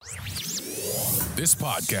This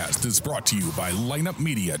podcast is brought to you by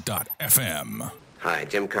lineupmedia.fm. Hi,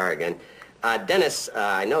 Jim Carr again. Dennis,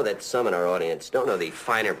 I know that some in our audience don't know the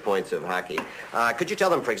finer points of hockey. Could you tell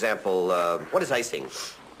them, for example, what is icing?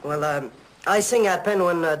 Well, icing happen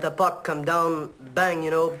when the puck come down, bang,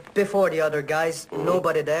 before the other guys. Mm-hmm.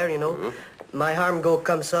 Nobody there, Mm-hmm. My arm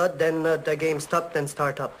comes out, then the game stop, then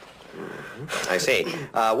start up. Mm-hmm. I see.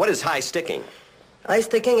 What is high sticking? High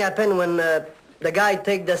sticking happen when the guy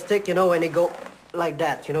take the stick, when he go like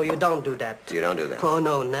that. You don't do that. You don't do that? Oh,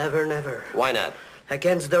 no, never. Why not?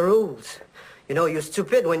 Against the rules. You're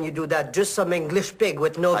stupid when you do that. Just some English pig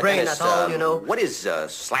with no brain Dennis, at all, What is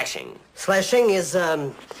slashing? Slashing is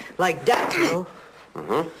like that,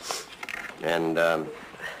 Mm-hmm. And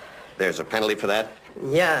there's a penalty for that?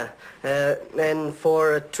 Yeah. And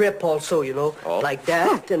for a trip also, like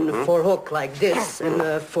that, and Mm-hmm. for hook like this,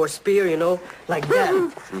 and for spear, like that.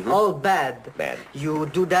 Mm-hmm. All bad. Bad. You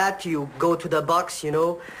do that, you go to the box,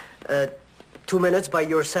 2 minutes by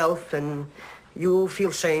yourself, and you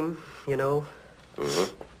feel shame,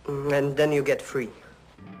 Mm-hmm. And then you get free.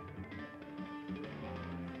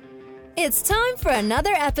 It's time for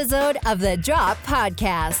another episode of The Drop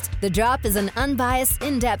Podcast. The Drop is an unbiased,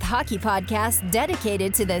 in-depth hockey podcast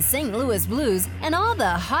dedicated to the St. Louis Blues and all the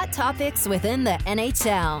hot topics within the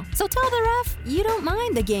NHL. So tell the ref you don't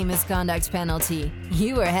mind the game misconduct penalty.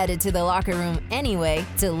 You were headed to the locker room anyway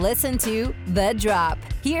to listen to The Drop.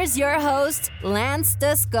 Here's your host, Lance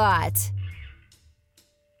DeScott.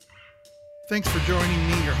 Thanks for joining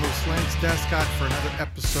me, your host Lance DeScott, for another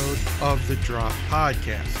episode of The Drop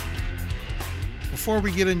Podcast. Before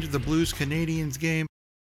we get into the Blues-Canadiens game,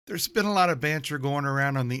 there's been a lot of banter going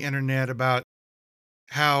around on the internet about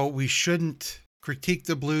how we shouldn't critique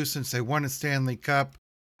the Blues since they won a Stanley Cup.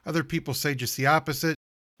 Other people say just the opposite.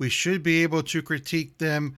 We should be able to critique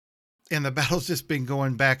them, and the battle's just been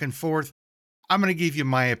going back and forth. I'm going to give you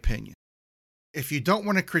my opinion. If you don't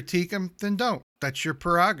want to critique them, then don't. That's your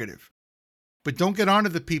prerogative. But don't get on to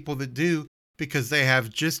the people that do, because they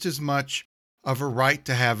have just as much of a right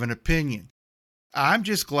to have an opinion. I'm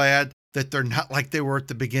just glad that they're not like they were at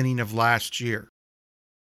the beginning of last year.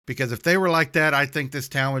 Because if they were like that, I think this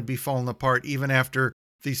town would be falling apart even after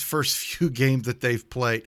these first few games that they've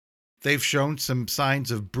played. They've shown some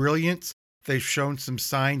signs of brilliance. They've shown some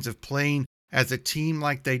signs of playing as a team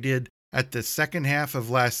like they did at the second half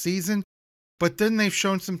of last season. But then they've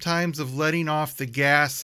shown some times of letting off the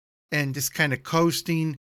gas and just kind of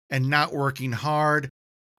coasting and not working hard.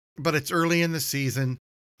 But it's early in the season,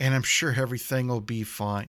 and I'm sure everything will be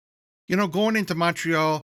fine. Going into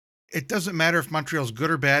Montreal, it doesn't matter if Montreal's good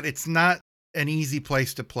or bad. It's not an easy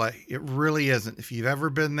place to play. It really isn't. If you've ever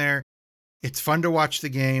been there, it's fun to watch the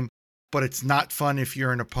game, but it's not fun if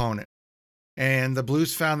you're an opponent. And the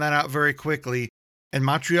Blues found that out very quickly, and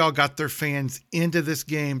Montreal got their fans into this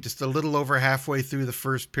game just a little over halfway through the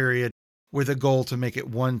first period, with a goal to make it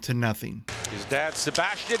 1-0. His dad,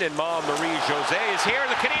 Sebastian, and mom, Marie-José, is here.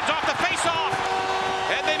 The Canadiens off the face-off,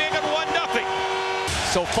 and they make it 1-0.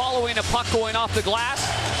 So following a puck going off the glass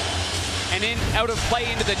and out of play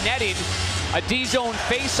into the netting, a D-zone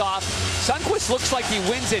face-off. Sundqvist looks like he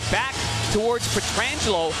wins it back towards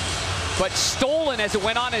Pietrangelo, but stolen as it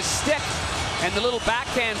went on his stick, and the little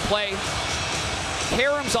backhand play.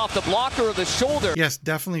 Karam's off the blocker of the shoulder. Yes,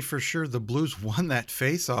 definitely for sure. The Blues won that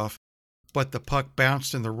face-off, but the puck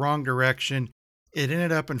bounced in the wrong direction. It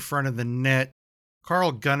ended up in front of the net.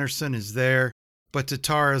 Carl Gunnarsson is there, but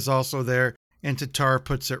Tatar is also there, and Tatar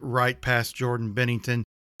puts it right past Jordan Binnington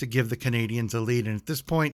to give the Canadiens a lead. And at this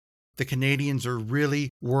point, the Canadiens are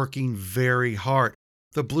really working very hard.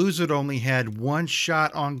 The Blues had only had one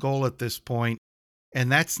shot on goal at this point, and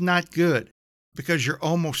that's not good because you're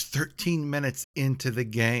almost 13 minutes into the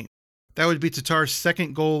game. That would be Tatar's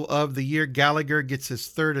second goal of the year. Gallagher gets his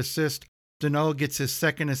third assist. Danault gets his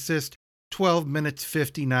second assist, 12 minutes,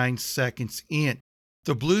 59 seconds in.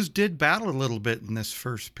 The Blues did battle a little bit in this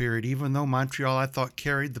first period, even though Montreal, I thought,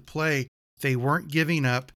 carried the play. They weren't giving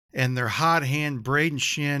up, and their hot hand, Braden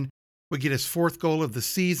Shen, would get his fourth goal of the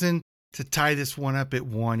season to tie this one up at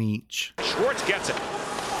 1 each. Schwartz gets it.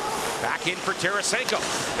 Back in for Tarasenko.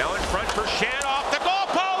 Now in front for Shen off the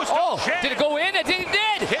goalpost. Oh, Shen did it go in? It did.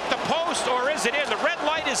 Hit the post, or is it in? The red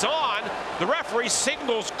light is on. The referee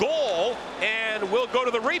signals goal, and we'll go to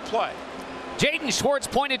the replay. Jaden Schwartz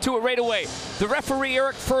pointed to it right away. The referee,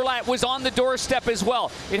 Eric Furlat, was on the doorstep as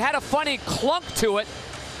well. It had a funny clunk to it,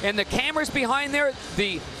 and the camera's behind there.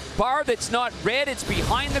 The bar that's not red, it's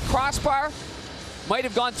behind the crossbar. Might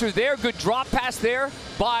have gone through there. Good drop pass there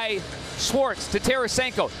by Schwartz to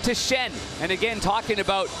Tarasenko to Shen. And again, talking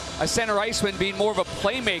about a center iceman being more of a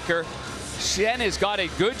playmaker. Schenn has got a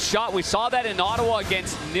good shot. We saw that in Ottawa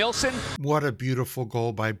against Nielsen. What a beautiful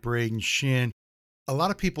goal by Braden Schenn. A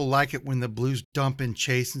lot of people like it when the Blues dump and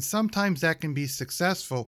chase, and sometimes that can be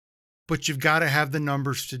successful, but you've got to have the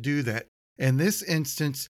numbers to do that. In this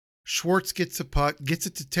instance, Schwartz gets a puck, gets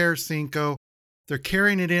it to Tarasenko. They're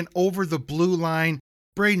carrying it in over the blue line.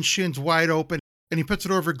 Braden Schenn's wide open, and he puts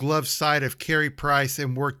it over glove side of Carey Price,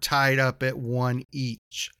 and we're tied up at 1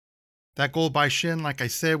 each. That goal by Schenn, like I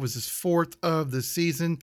said, was his 4th of the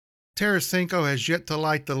season. Tarasenko has yet to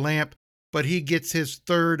light the lamp, but he gets his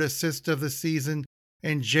 3rd assist of the season.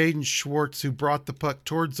 And Jaden Schwartz, who brought the puck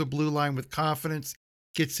towards the blue line with confidence,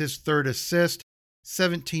 gets his 3rd assist,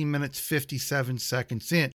 17 minutes, 57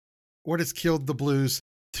 seconds in. What has killed the Blues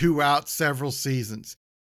throughout several seasons?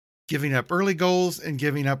 Giving up early goals and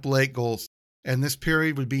giving up late goals. And this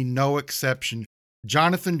period would be no exception.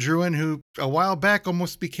 Jonathan Drouin, who a while back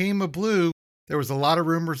almost became a Blue, there was a lot of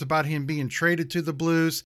rumors about him being traded to the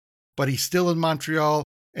Blues, but he's still in Montreal,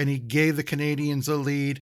 and he gave the Canadiens a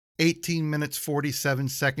lead. 18 minutes, 47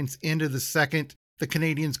 seconds into the second, the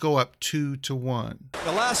Canadiens go up 2-1.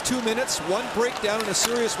 The last 2 minutes, one breakdown and a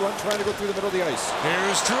serious run trying to go through the middle of the ice.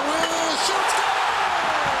 Here's Drouin, shoots,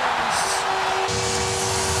 scores!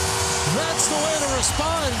 That's the way to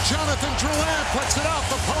respond. Jonathan Drouin puts it off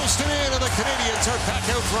the post and in, and the Canadiens are back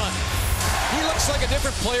out front. He looks like a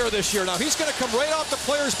different player this year now. He's going to come right off the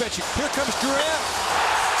players' bench. Here comes Drouin.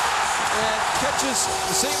 And catches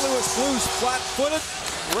the St. Louis Blues flat-footed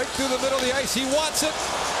right through the middle of the ice. He wants it.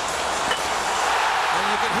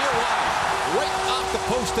 And you can hear why. Right off the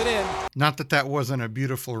post and in. Not that that wasn't a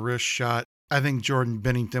beautiful wrist shot. I think Jordan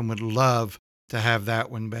Bennington would love to have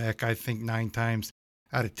that one back. I think 9 times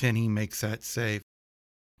out of 10 he makes that save.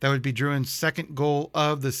 That would be Drouin's 2nd goal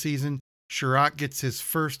of the season. Chirac gets his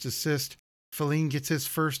 1st assist. Feline gets his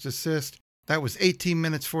 1st assist. That was 18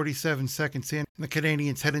 minutes, 47 seconds in. And the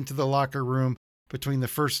Canadiens head into the locker room between the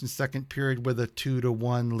 1st and 2nd period with a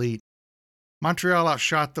 2-1 lead. Montreal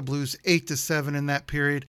outshot the Blues 8-7 in that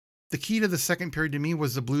period. The key to the 2nd period to me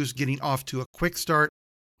was the Blues getting off to a quick start,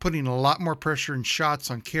 putting a lot more pressure and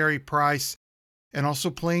shots on Carey Price, and also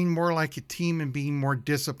playing more like a team and being more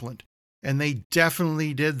disciplined. And they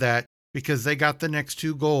definitely did that because they got the next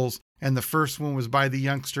 2 goals, and the first one was by the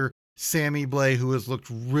youngster Sammy Blais, who has looked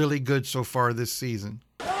really good so far this season.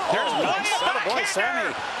 There's boy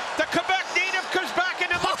Sammy. The Quebec native comes back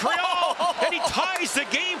into Montreal, and he ties the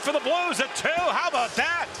game for the Blues at 2. How about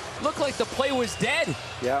that? Looked like the play was dead.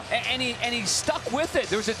 Yeah. And he stuck with it.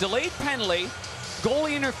 There was a delayed penalty.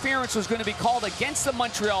 Goalie interference was going to be called against the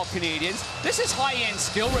Montreal Canadiens. This is high-end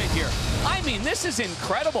skill right here. I mean, this is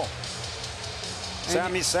incredible.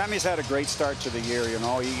 Sammy's had a great start to the year. You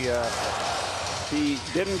know, he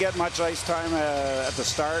didn't get much ice time at the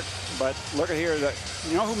start, but look at here.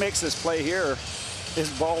 You know who makes this play here is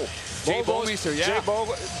Bo. Jay Bouwmeester, yeah.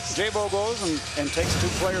 Jay Bo goes and takes 2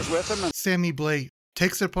 players with him. And Sammy Blais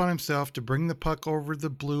takes it upon himself to bring the puck over the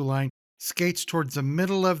blue line, skates towards the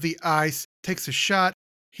middle of the ice, takes a shot,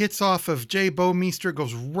 hits off of Jay Bouwmeester,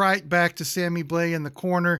 goes right back to Sammy Blais in the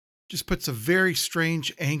corner, just puts a very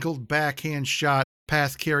strange angled backhand shot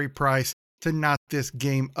past Carey Price to knot this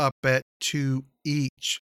game up at 2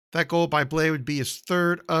 each. That goal by Blais would be his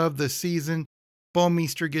 3rd of the season.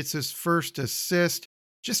 Bouwmeester gets his 1st assist.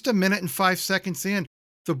 Just a minute and 5 seconds in,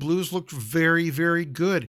 the Blues looked very, very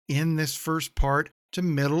good in this first part to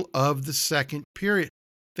middle of the 2nd period.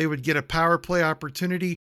 They would get a power play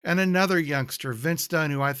opportunity, and another youngster, Vince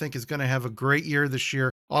Dunn, who I think is going to have a great year this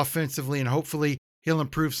year offensively, and hopefully he'll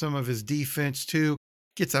improve some of his defense too,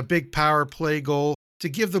 gets a big power play goal to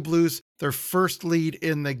give the Blues their 1st lead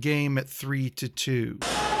in the game at 3-2. To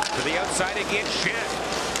the outside again,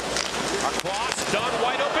 Schenn. Across, Dunn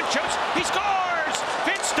wide open, shoots, he scores!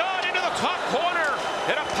 Vince Dunn into the top corner,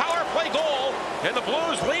 and a power play goal, and the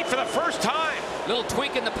Blues lead for the first time. Little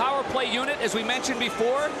tweak in the power play unit, as we mentioned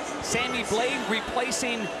before. Sammy Blais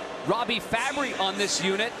replacing Robbie Fabry on this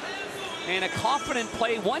unit. And a confident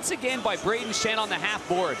play once again by Braden Schenn on the half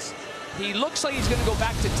boards. He looks like he's going to go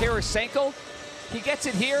back to Tarasenko. He gets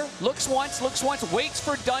it here, looks once, waits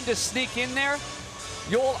for Dunn to sneak in there.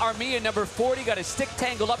 Yoel Armia, number 40, got his stick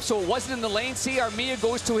tangled up so it wasn't in the lane. See, Armia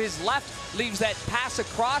goes to his left, leaves that pass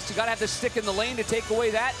across. You got to have the stick in the lane to take away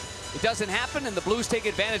that. It doesn't happen, and the Blues take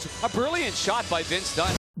advantage. A brilliant shot by Vince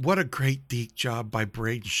Dunn. What a great deke job by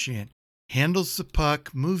Braden Schenn. Handles the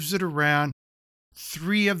puck, moves it around.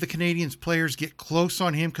 3 of the Canadiens players get close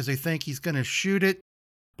on him because they think he's going to shoot it.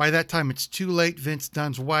 By that time, it's too late. Vince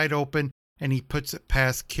Dunn's wide open, and he puts it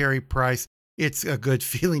past Carey Price. It's a good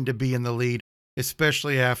feeling to be in the lead,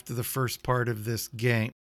 especially after the first part of this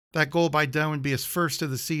game. That goal by Dunn would be his first of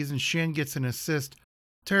the season. Schenn gets an assist.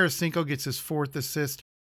 Tarasenko gets his fourth assist.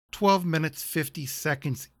 12 minutes, 50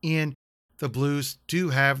 seconds in. The Blues do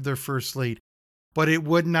have their first lead, but it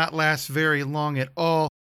would not last very long at all.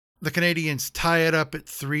 The Canadiens tie it up at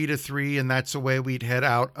 3-3, and that's the way we'd head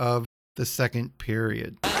out of the second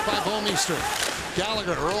period. Back by Bouwmeester.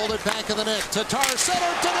 Gallagher rolled it back of the net. Tatar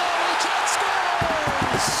center. Danault, shot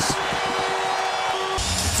scores!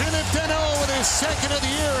 Philip Danault with his second of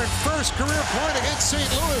the year and first career point against St.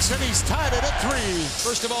 Louis, and he's tied it at 3.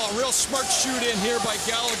 First of all, a real smart shoot in here by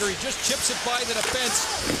Gallagher. He just chips it by the defense,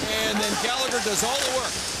 and then Gallagher does all the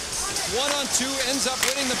work. 1-on-2, ends up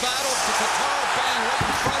winning the battle to Tatar, bang, right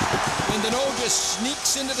in front, and Danault just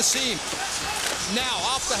sneaks into the seam. Now,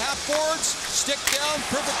 off the half boards, stick down,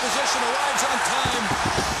 perfect position, arrives on time,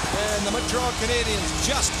 and the Montreal Canadiens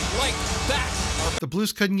just like that. The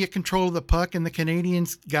Blues couldn't get control of the puck, and the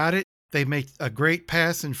Canadiens got it. They made a great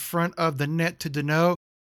pass in front of the net to Danault,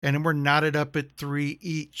 and we're knotted up at 3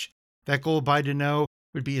 each. That goal by Danault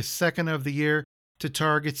would be his second of the year.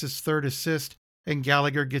 Tatar gets his third assist, and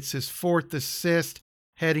Gallagher gets his fourth assist,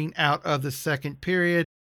 heading out of the second period,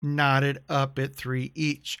 knotted up at 3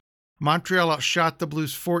 each. Montreal outshot the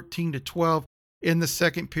Blues 14-12 in the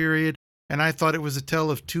second period, and I thought it was a tale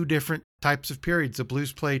of two different types of periods. The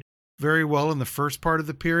Blues played very well in the first part of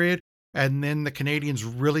the period, and then the Canadiens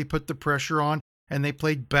really put the pressure on, and they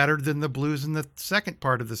played better than the Blues in the second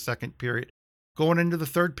part of the second period. Going into the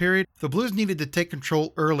third period, the Blues needed to take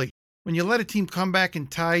control early. When you let a team come back and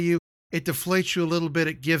tie you, it deflates you a little bit,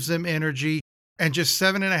 it gives them energy, and just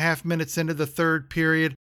 7.5 minutes into the third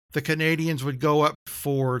period, the Canadiens would go up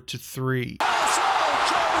 4-3. Can't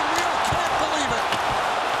believe it.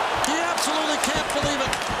 He absolutely can't believe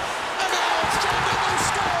it. And now it's Jacob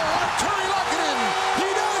score on Terry Luckinen. He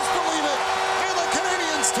does believe it. And the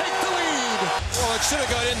Canadiens take the lead. Well, it should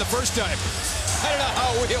have got in the first time. I don't know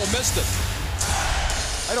how Wheel missed it.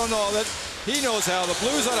 I don't know that he knows how. The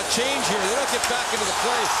Blues on a change here. They don't get back into the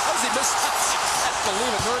play. How does he miss that? I can't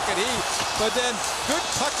believe it, nor can he. But then good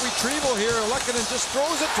puck retrieval here. Luckinen just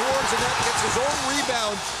throws it towards the net, gets his own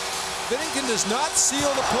rebound. Binnington does not seal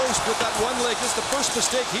the post with that one leg. This is the first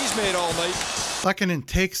mistake he's made all night. Luckinen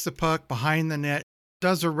takes the puck behind the net,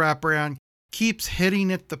 does a wraparound, keeps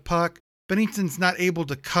hitting at the puck. Binnington's not able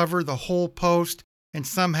to cover the whole post, and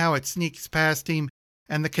somehow it sneaks past him,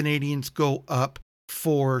 and the Canadiens go up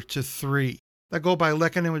 4-3. That goal by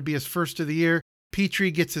Luckinen would be his first of the year. Petrie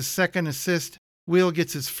gets his second assist. Wheel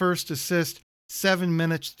gets his first assist. 7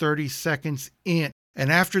 minutes, 30 seconds in. And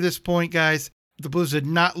after this point, guys, the Blues did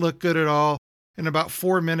not look good at all. And about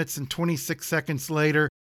 4 minutes and 26 seconds later,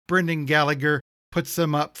 Brendan Gallagher puts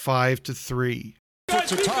them up 5-3.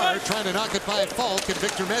 Tatar trying to knock it by Falk, and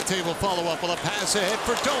Victor Mete will follow up with a pass ahead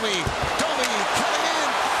for Domi. Domi cutting in,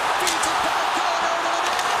 feeds it back, Gallagher to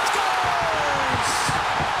the net, scores!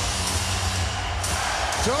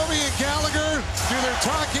 Domi and Gallagher do their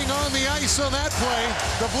talking on the ice on that play.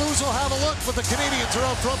 The Blues will have a look, but the Canadiens are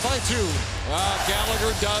out front by 2. Well,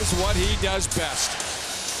 Gallagher does what he does best.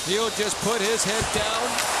 He'll just put his head down.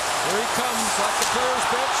 Here he comes off the player's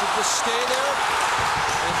bench and just stay there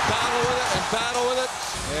and battle with it and battle with it.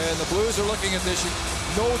 And the Blues are looking at this. You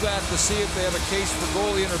know that to see if they have a case for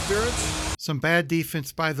goalie interference. Some bad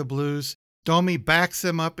defense by the Blues. Domi backs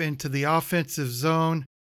him up into the offensive zone.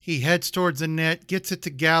 He heads towards the net, gets it to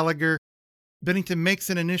Gallagher. Binnington makes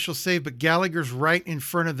an initial save, but Gallagher's right in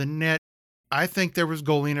front of the net. I think there was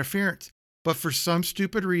goalie interference. But for some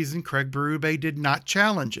stupid reason, Craig Berube did not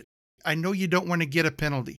challenge it. I know you don't want to get a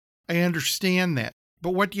penalty. I understand that.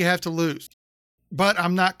 But what do you have to lose? But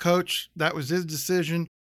I'm not coach. That was his decision.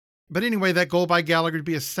 But anyway, that goal by Gallagher would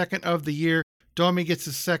be his second of the year. Domi gets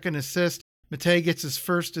his second assist. Mete gets his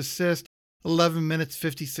first assist. 11 minutes,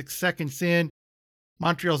 56 seconds in.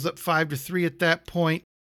 Montreal's up 5-3 at that point.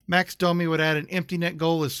 Max Domi would add an empty net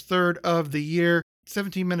goal, his third of the year.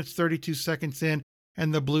 17 minutes, 32 seconds in.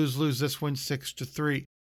 And the Blues lose this one 6-3.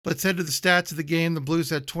 Let's head to the stats of the game. The Blues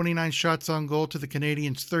had 29 shots on goal to the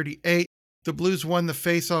Canadiens' 38. The Blues won the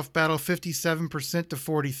face-off battle 57% to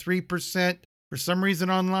 43%. For some reason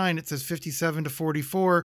online it says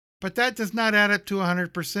 57-44, but that does not add up to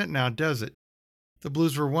 100% now, does it? The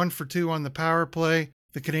Blues were 1 for 2 on the power play.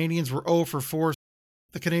 The Canadiens were 0 for 4.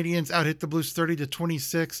 The Canadiens out-hit the Blues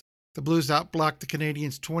 30-26. The Blues out-blocked the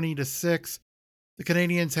Canadiens 20-6. The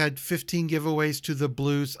Canadiens had 15 giveaways to the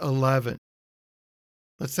Blues 11.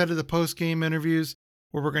 Let's head to the post-game interviews,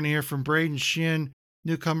 where we're going to hear from Brayden Schenn,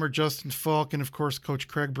 newcomer Justin Falk, and of course Coach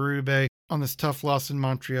Craig Berube on this tough loss in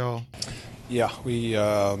Montreal. Yeah, we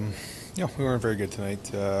We weren't very good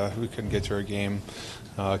tonight. We couldn't get to our game.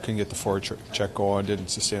 Couldn't get the forward check going. Didn't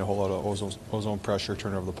sustain a whole lot of ozone pressure,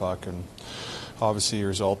 turn over the puck, and obviously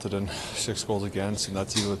resulted in 6 goals against, and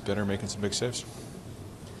that's even with Binner making some big saves.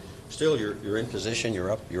 Still, you're in position.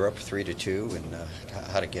 You're up 3-2, and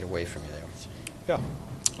how to get away from you there?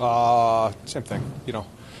 Yeah, same thing. We had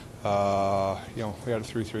a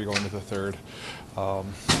 3-3 going into the third.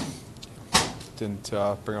 Didn't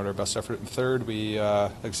bring out our best effort in the third. We,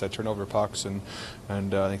 like I said, turned over pucks, and I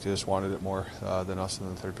think they just wanted it more than us in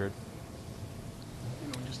the third period.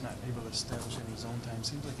 Just not able to establish any zone time.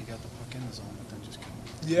 Seems like you got the puck in the zone, but then just couldn't.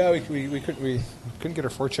 Yeah, we couldn't get our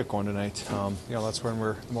forecheck going tonight. That's when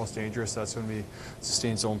we're the most dangerous. That's when we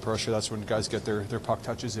sustain zone pressure. That's when guys get their puck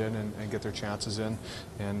touches in and get their chances in.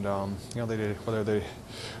 And they did,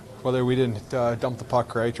 whether we didn't dump the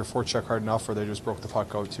puck right or forecheck hard enough, or they just broke the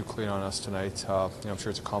puck out too clean on us tonight. I'm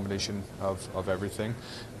sure it's a combination of everything,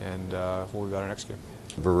 and we'll be better next game.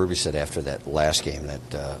 Berube said after that last game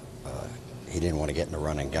that he didn't want to get in a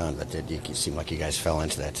run and gun, but it seemed like you guys fell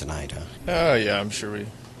into that tonight, huh? Yeah, I'm sure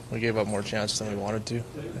we gave up more chances than we wanted to.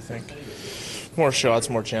 I think more shots,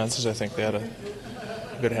 more chances. I think they had a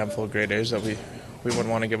good handful of great A's that we wouldn't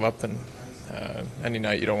want to give up, and any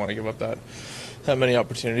night you don't want to give up that many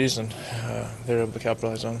opportunities, and they're able to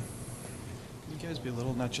capitalize on them. Can you guys be a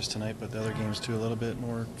little, not just tonight, but the other games too, a little bit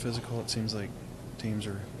more physical? It seems like teams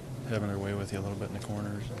are having their way with you a little bit in the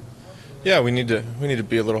corners. Yeah, we need to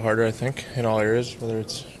be a little harder, I think, in all areas, whether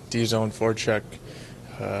it's D zone, forecheck.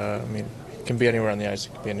 It can be anywhere on the ice.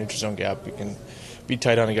 It can be a neutral zone gap. You can be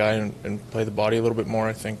tight on a guy and play the body a little bit more,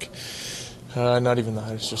 I think. Not even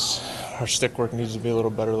that. It's just our stick work needs to be a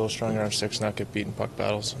little better, a little stronger on our sticks, not get beat in puck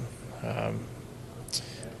battles.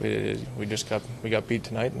 We got beat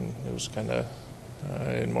tonight, and it was kind of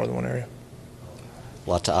in more than one area.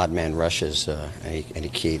 Lots of odd man rushes. Any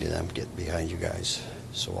key to them get behind you guys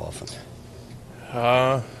so often?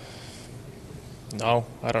 No,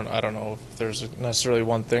 I don't know if there's necessarily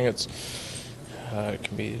one thing. It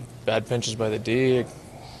can be bad pinches by the D. It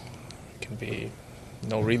can be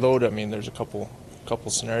no reload. There's a couple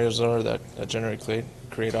scenarios there that generally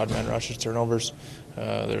create odd man rushes, turnovers.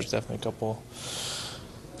 There's definitely a couple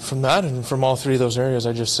from that, and from all three of those areas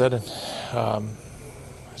I just said. And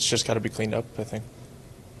it's just got to be cleaned up, I think.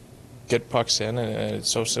 Get pucks in, and it's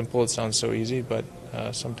so simple. It sounds so easy, but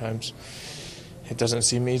sometimes it doesn't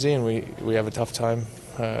seem easy, and we have a tough time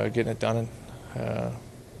getting it done.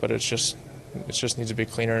 But it just needs to be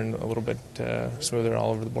cleaner and a little bit smoother all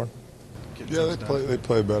over the board. Yeah, they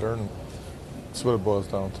play better, and that's what it boils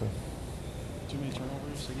down to. Too many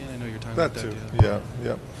turnovers again? I know you're talking That about too. that.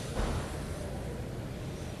 Yeah.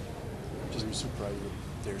 Just surprised with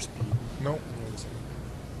their speed. No.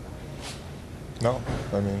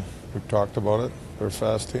 We've talked about it. They're a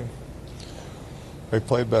fast team. They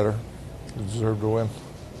played better. They deserved to win.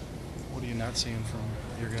 What are you not seeing from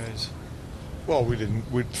your guys? Well,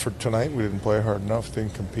 for tonight, we didn't play hard enough,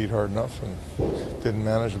 didn't compete hard enough, and didn't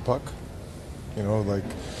manage the puck.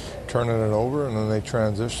 Turning it over, and then they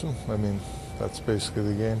transition. That's basically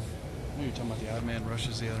the game. I know you're talking about the odd man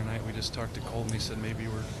rushes the other night. We just talked to Colton. He said maybe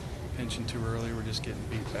we're pinching too early. We're just getting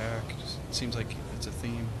beat back. It seems like it's a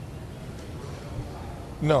theme.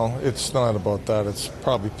 No, it's not about that. It's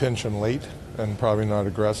probably pinching late and probably not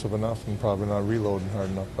aggressive enough and probably not reloading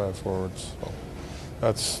hard enough by forwards. So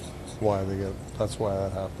that's why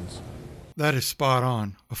that happens. That is spot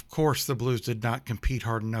on. Of course the Blues did not compete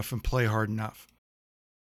hard enough and play hard enough.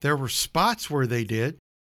 There were spots where they did,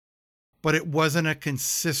 but it wasn't a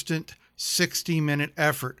consistent 60-minute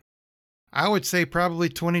effort. I would say probably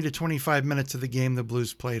 20 to 25 minutes of the game the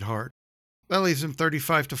Blues played hard. That leaves them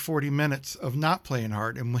 35 to 40 minutes of not playing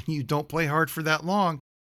hard. And when you don't play hard for that long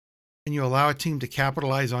and you allow a team to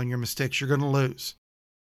capitalize on your mistakes, you're going to lose.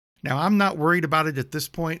 Now, I'm not worried about it at this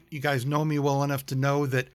point. You guys know me well enough to know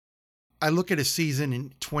that I look at a season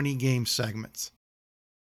in 20-game segments.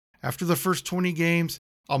 After the first 20 games,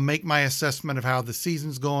 I'll make my assessment of how the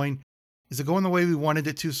season's going. Is it going the way we wanted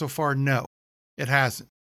it to so far? No, it hasn't.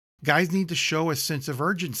 Guys need to show a sense of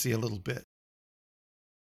urgency a little bit.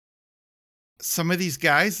 Some of these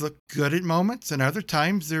guys look good at moments, and other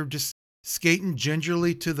times they're just skating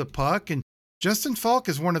gingerly to the puck, and Justin Falk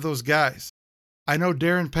is one of those guys. I know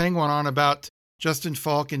Darren Pang went on about Justin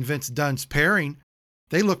Falk and Vince Dunn's pairing.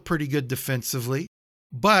 They look pretty good defensively,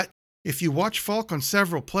 but if you watch Falk on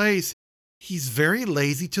several plays, he's very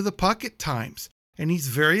lazy to the puck at times, and he's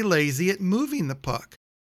very lazy at moving the puck.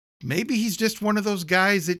 Maybe he's just one of those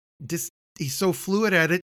guys that he's so fluid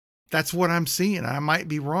at it. That's what I'm seeing. I might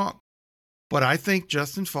be wrong. But I think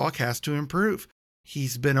Justin Falk has to improve.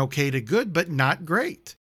 He's been okay to good, but not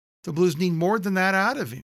great. The Blues need more than that out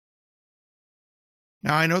of him.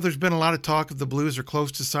 Now, I know there's been a lot of talk of the Blues are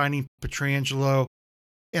close to signing Pietrangelo,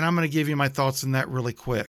 and I'm going to give you my thoughts on that really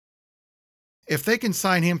quick. If they can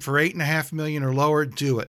sign him for $8.5 million or lower,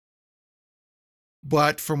 do it.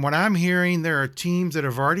 But from what I'm hearing, there are teams that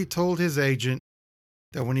have already told his agent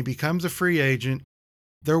that when he becomes a free agent,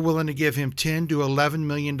 they're willing to give him $10 to $11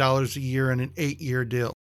 million a year in an 8-year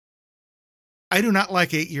deal. I do not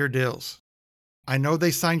like 8-year deals. I know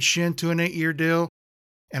they signed Shin to an 8-year deal,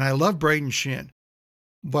 and I love Braden Shin,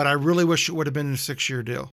 but I really wish it would have been a 6-year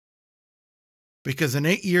deal. Because an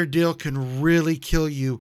 8-year deal can really kill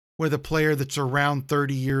you with a player that's around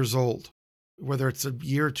 30 years old, whether it's a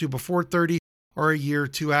year or two before 30 or a year or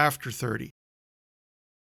two after 30.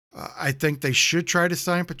 I think they should try to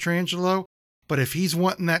sign Pietrangelo, but if he's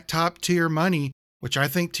wanting that top-tier money, which I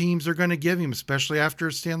think teams are going to give him, especially after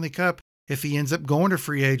a Stanley Cup, if he ends up going to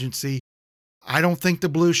free agency, I don't think the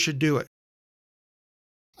Blues should do it.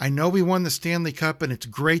 I know we won the Stanley Cup and it's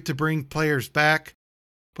great to bring players back,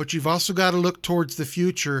 but you've also got to look towards the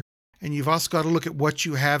future, and you've also got to look at what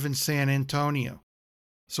you have in San Antonio.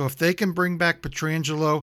 So if they can bring back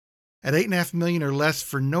Pietrangelo at $8.5 million or less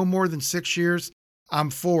for no more than 6 years, I'm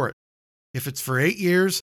for it. If it's for 8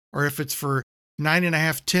 years or if it's for $9.5,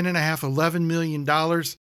 $10.5, $11 million,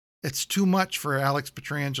 it's too much for Alex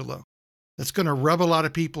Pietrangelo. That's going to rub a lot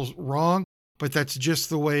of people wrong, but that's just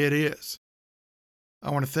the way it is. I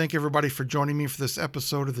want to thank everybody for joining me for this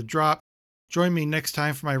episode of The Drop. Join me next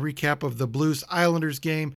time for my recap of the Blues-Islanders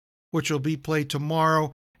game, which will be played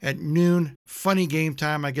tomorrow at noon. Funny game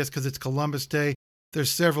time, I guess, because it's Columbus Day. There's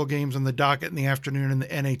several games on the docket in the afternoon in the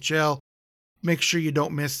NHL. Make sure you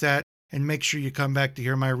don't miss that, and make sure you come back to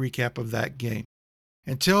hear my recap of that game.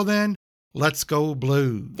 Until then, let's go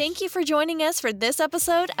Blues. Thank you for joining us for this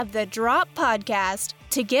episode of the Drop Podcast.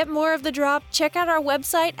 To get more of The Drop, check out our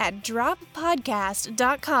website at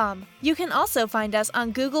droppodcast.com. You can also find us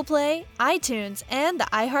on Google Play, iTunes, and the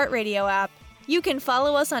iHeartRadio app. You can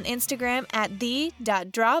follow us on Instagram at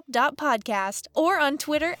the.drop.podcast or on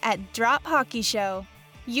Twitter at Drop Hockey Show.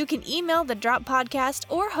 You can email the Drop Podcast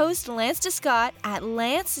or host Lance DeScott at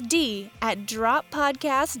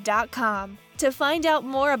lanced@droppodcast.com. To find out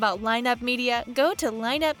more about Lineup Media, go to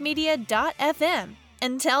lineupmedia.fm.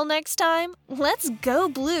 Until next time, let's go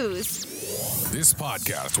Blues. This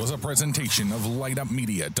podcast was a presentation of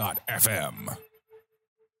lineupmedia.fm.